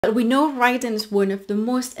But we know writing is one of the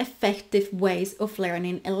most effective ways of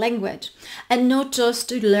learning a language, and not just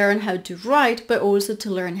to learn how to write, but also to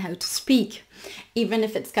learn how to speak. Even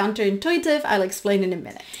if it's counterintuitive, I'll explain in a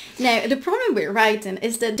minute. Now, the problem with writing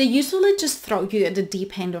is that they usually just throw you at the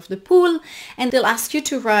deep end of the pool and they'll ask you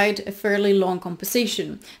to write a fairly long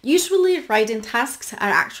composition. Usually, writing tasks are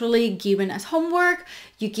actually given as homework.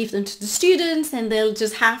 You give them to the students and they'll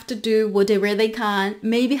just have to do whatever they can,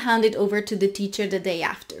 maybe hand it over to the teacher the day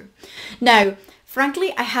after. Now,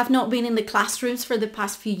 frankly, I have not been in the classrooms for the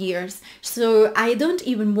past few years, so I don't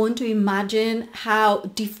even want to imagine how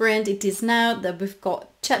different it is now that we've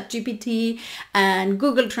got ChatGPT and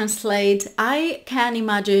Google Translate. I can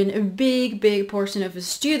imagine a big portion of the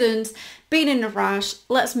students being in a rush,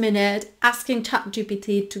 last minute, asking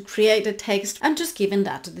ChatGPT to create a text and just giving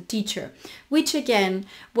that to the teacher. Which again,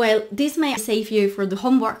 well, this may save you for the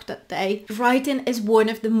homework that day. Writing is one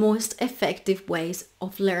of the most effective ways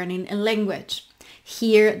of learning a language.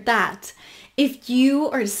 Hear that. If you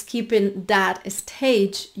are skipping that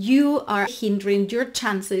stage, you are hindering your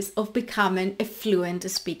chances of becoming a fluent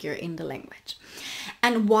speaker in the language.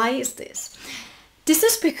 And why is this? This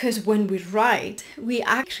is because when we write, we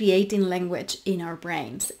are creating language in our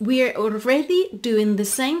brains. We are already doing the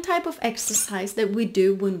same type of exercise that we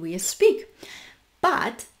do when we speak.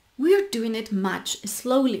 But we are doing it much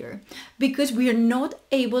slower because we are not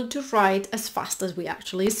able to write as fast as we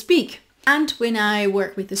actually speak. And when I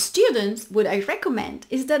work with the students, what I recommend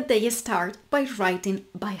is that they start by writing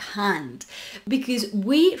by hand, because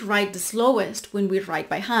we write the slowest when we write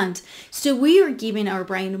by hand. So we are giving our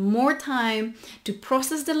brain more time to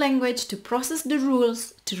process the language, to process the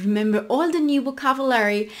rules, to remember all the new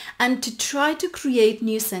vocabulary, and to try to create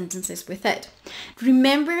new sentences with it.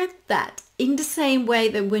 Remember that in the same way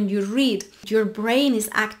that when you read, your brain is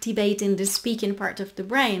activating the speaking part of the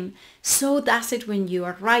brain, so does it when you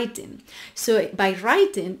are writing. So by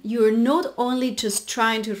writing, you're not only just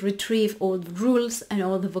trying to retrieve all the rules and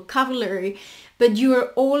all the vocabulary, but you are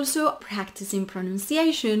also practicing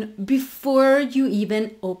pronunciation before you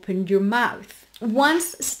even open your mouth.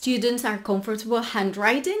 Once students are comfortable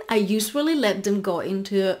handwriting, I usually let them go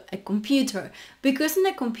into a computer, because in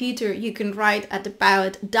a computer you can write at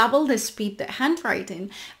about double the speed that handwriting,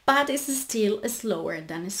 but it's still slower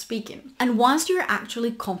than speaking. And once you're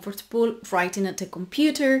actually comfortable writing at a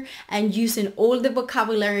computer and using all the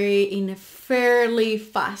vocabulary in a fairly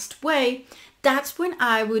fast way, that's when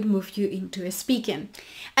I would move you into speaking.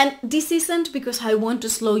 And this isn't because I want to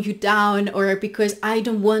slow you down or because I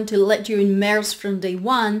don't want to let you immerse from day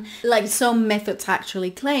one, like some methods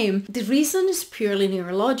actually claim. The reason is purely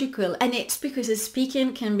neurological, and it's because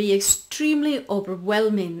speaking can be extremely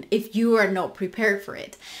overwhelming if you are not prepared for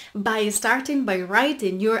it. By starting by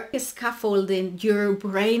writing, you're scaffolding your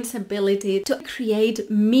brain's ability to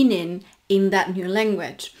create meaning in that new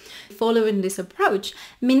language. Following this approach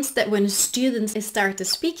means that when students start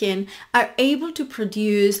speaking, are able to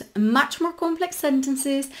produce much more complex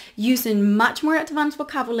sentences using much more advanced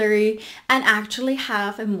vocabulary and actually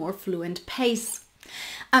have a more fluent pace.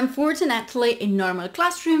 Unfortunately, in normal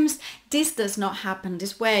classrooms, this does not happen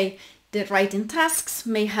this way. The writing tasks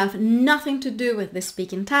may have nothing to do with the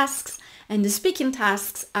speaking tasks, and the speaking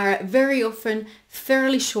tasks are very often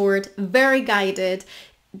fairly short, very guided.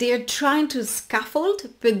 They're trying to scaffold,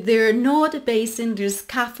 but they're not basing their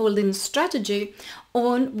scaffolding strategy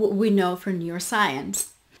on what we know from neuroscience.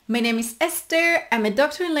 My name is Esther, I'm a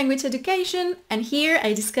doctor in language education, and here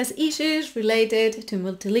I discuss issues related to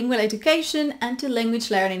multilingual education and to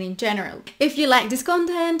language learning in general. If you like this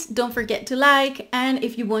content, don't forget to like, and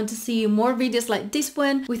if you want to see more videos like this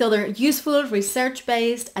one with other useful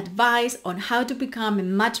research-based advice on how to become a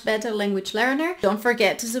much better language learner, don't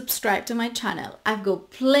forget to subscribe to my channel. I've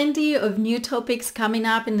got plenty of new topics coming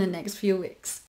up in the next few weeks.